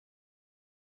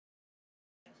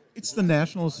It's the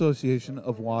National Association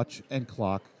of Watch and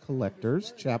Clock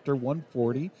Collectors, Chapter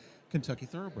 140, Kentucky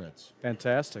Thoroughbreds.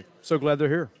 Fantastic. So glad they're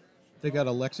here. They got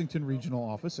a Lexington regional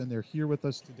office, and they're here with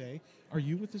us today. Are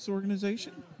you with this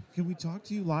organization? Can we talk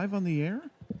to you live on the air?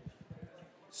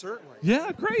 Certainly.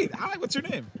 Yeah, great. Hi, what's your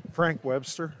name? Frank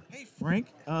Webster. Hey, Frank.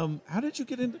 How did you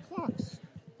get into clocks?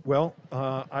 Well,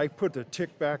 I put the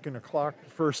tick back in a clock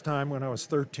the first time when I was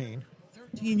 13.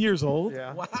 13 years old?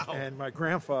 Yeah. Wow. And my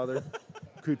grandfather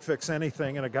could fix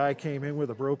anything, and a guy came in with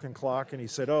a broken clock, and he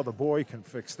said, "Oh, the boy can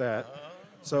fix that."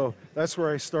 So that's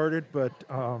where I started, but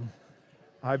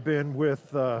I've been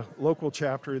with local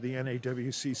chapter of the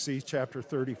NAWCC, Chapter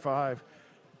 35,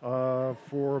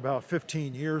 for about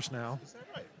 15 years now. Is that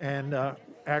right? And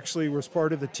actually was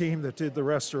part of the team that did the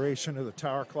restoration of the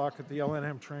tower clock at the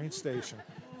L&M train station.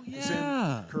 Yeah. It was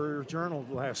in Courier Journal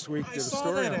last week. I Did a saw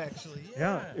story that on it. actually.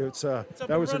 Yeah, It's up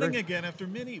that and was running again after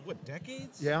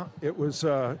decades? Yeah, it was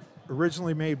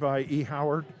originally made by E.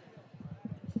 Howard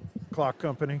Clock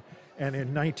Company, and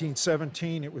in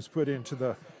 1917 it was put into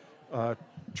the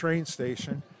train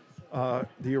station.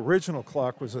 The original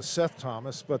clock was a Seth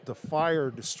Thomas, but the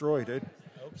fire destroyed it.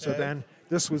 Okay. So then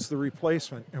this was the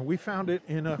replacement, and we found it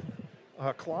in a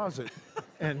closet.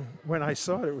 And when I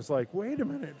saw it, it was like, wait a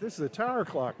minute, this is a tower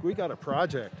clock. We got a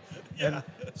project. Yeah. And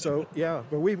so, yeah,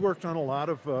 but we've worked on a lot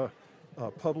of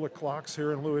public clocks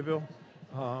here in Louisville.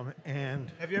 And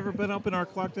Have you ever been up in our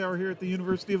clock tower here at the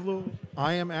University of Louisville?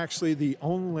 I am actually the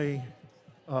only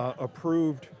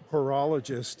approved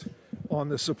horologist on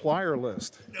the supplier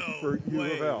list for U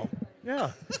of L.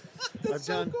 Yeah. I've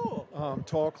done cool.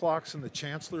 tall clocks in the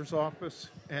chancellor's office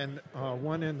and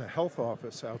one in the health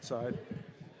office outside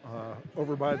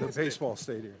over by the baseball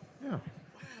stadium. Yeah.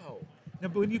 Wow. Now,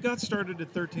 but when you got started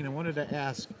at 13, I wanted to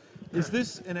ask, is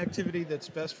this an activity that's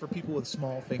best for people with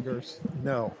small fingers?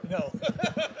 No. No.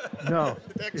 No.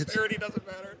 Dexterity doesn't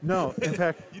matter? No. In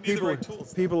fact, You need the right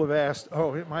tools. people have asked,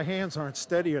 oh, my hands aren't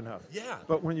steady enough. Yeah.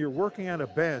 But when you're working on a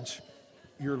bench,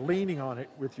 you're leaning on it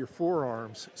with your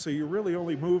forearms, so you're really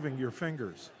only moving your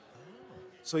fingers.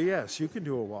 So yes, you can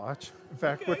do a watch. In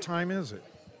fact, Okay. what time is it?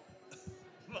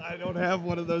 I don't have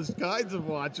one of those kinds of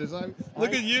watches.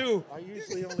 Look at you. I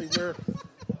usually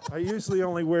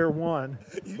only wear one.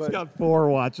 You've but, got 4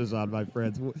 watches on, my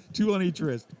friends. 2 on each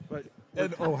wrist. but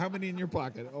And how many in your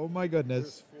pocket? Oh my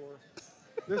goodness.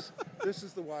 this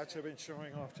is the watch I've been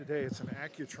showing off today. It's an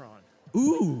Accutron.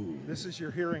 Ooh. This is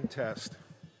your hearing test.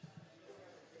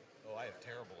 Oh, I have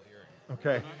terrible hearing.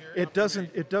 Okay. It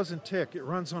doesn't tick. It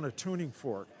runs on a tuning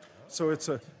fork. So it's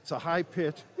a high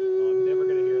pitch. I'm never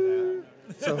going to hear that.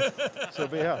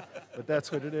 But yeah, but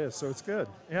that's what it is. So it's good.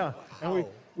 Yeah. And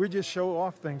we just show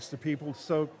off things to people.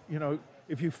 So,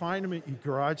 if you find them at your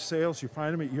garage sales, you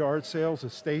find them at yard sales,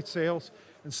 estate sales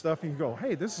and stuff, and you go,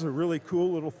 hey, this is a really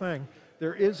cool little thing.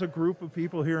 There is a group of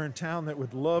people here in town that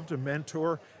would love to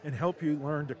mentor and help you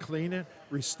learn to clean it,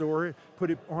 restore it,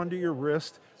 put it onto your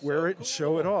wrist, wear it, and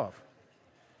show it off.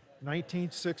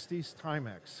 1960s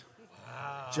Timex.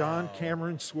 Wow. John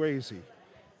Cameron Swayze.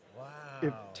 Wow.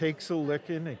 It takes a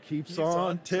licking and keeps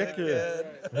on ticking.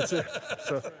 That's it.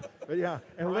 So, but yeah,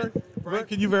 and Brian,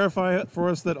 can you verify it for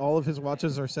us that all of his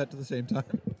watches are set to the same time?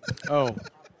 Oh,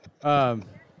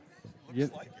 yeah,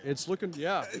 it's looking pretty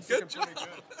good.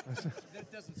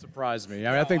 That doesn't surprise me.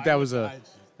 I mean, I think that was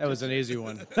an easy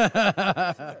one.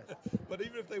 But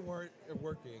even if they weren't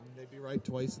working, they'd be right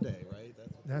twice a day, right?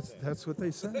 that's what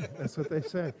they say. That's what they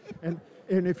say. And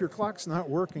if your clock's not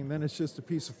working, then it's just a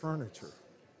piece of furniture.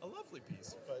 A lovely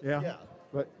piece, but Yeah.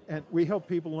 And we help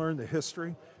people learn the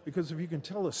history, because if you can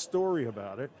tell a story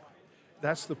about it,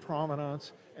 that's the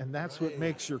provenance, and that's what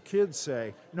makes your kids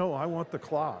say, no, I want the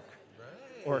clock.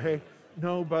 Right. Or, hey,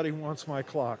 nobody wants my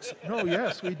clocks. No,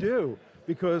 yes, we do,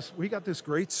 because we got this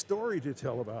great story to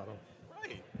tell about them.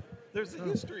 Right. There's a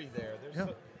history there. Yeah.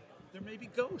 There may be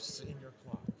ghosts in your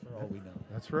clock, for all we know.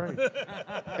 That's right.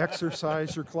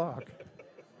 Exercise your clock.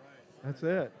 That's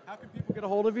it. How can people get a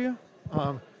hold of you?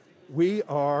 We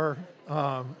are,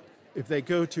 if they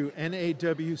go to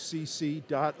nawcc.org,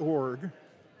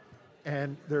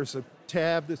 and there's a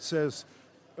tab that says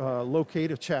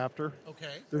locate a chapter.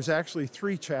 Okay. There's actually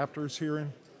 3 chapters here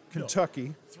in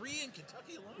Kentucky. 3 in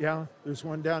Kentucky alone? Yeah, there's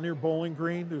one down near Bowling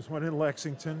Green, there's one in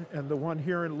Lexington, and the one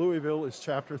here in Louisville is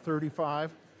Chapter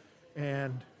 35.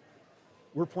 And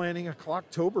we're planning a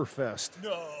Clocktoberfest.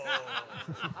 No.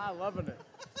 I'm loving it.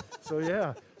 So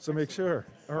yeah, so make sure.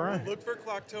 All right. Look for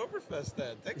Clocktoberfest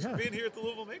then. Thanks for being here at the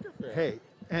Louisville Maker Faire. Hey,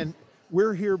 and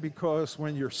we're here because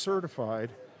when you're certified,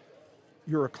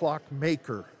 you're a clock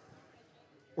maker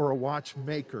or a watch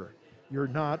maker. You're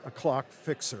not a clock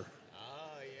fixer. Oh,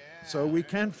 yeah. so we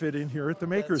can fit in here at the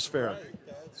Makers Faire.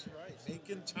 That's right.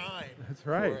 Making time. That's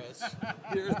right. For us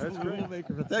here at the Louisville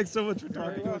Maker Faire. Thanks so much for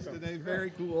talking to us today.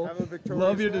 Very cool. Have a victorious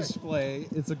Love your day. display.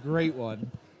 It's a great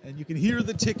one. And you can hear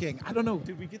the ticking. I don't know.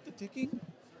 Did we get the ticking?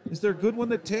 Is there a good one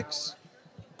that ticks?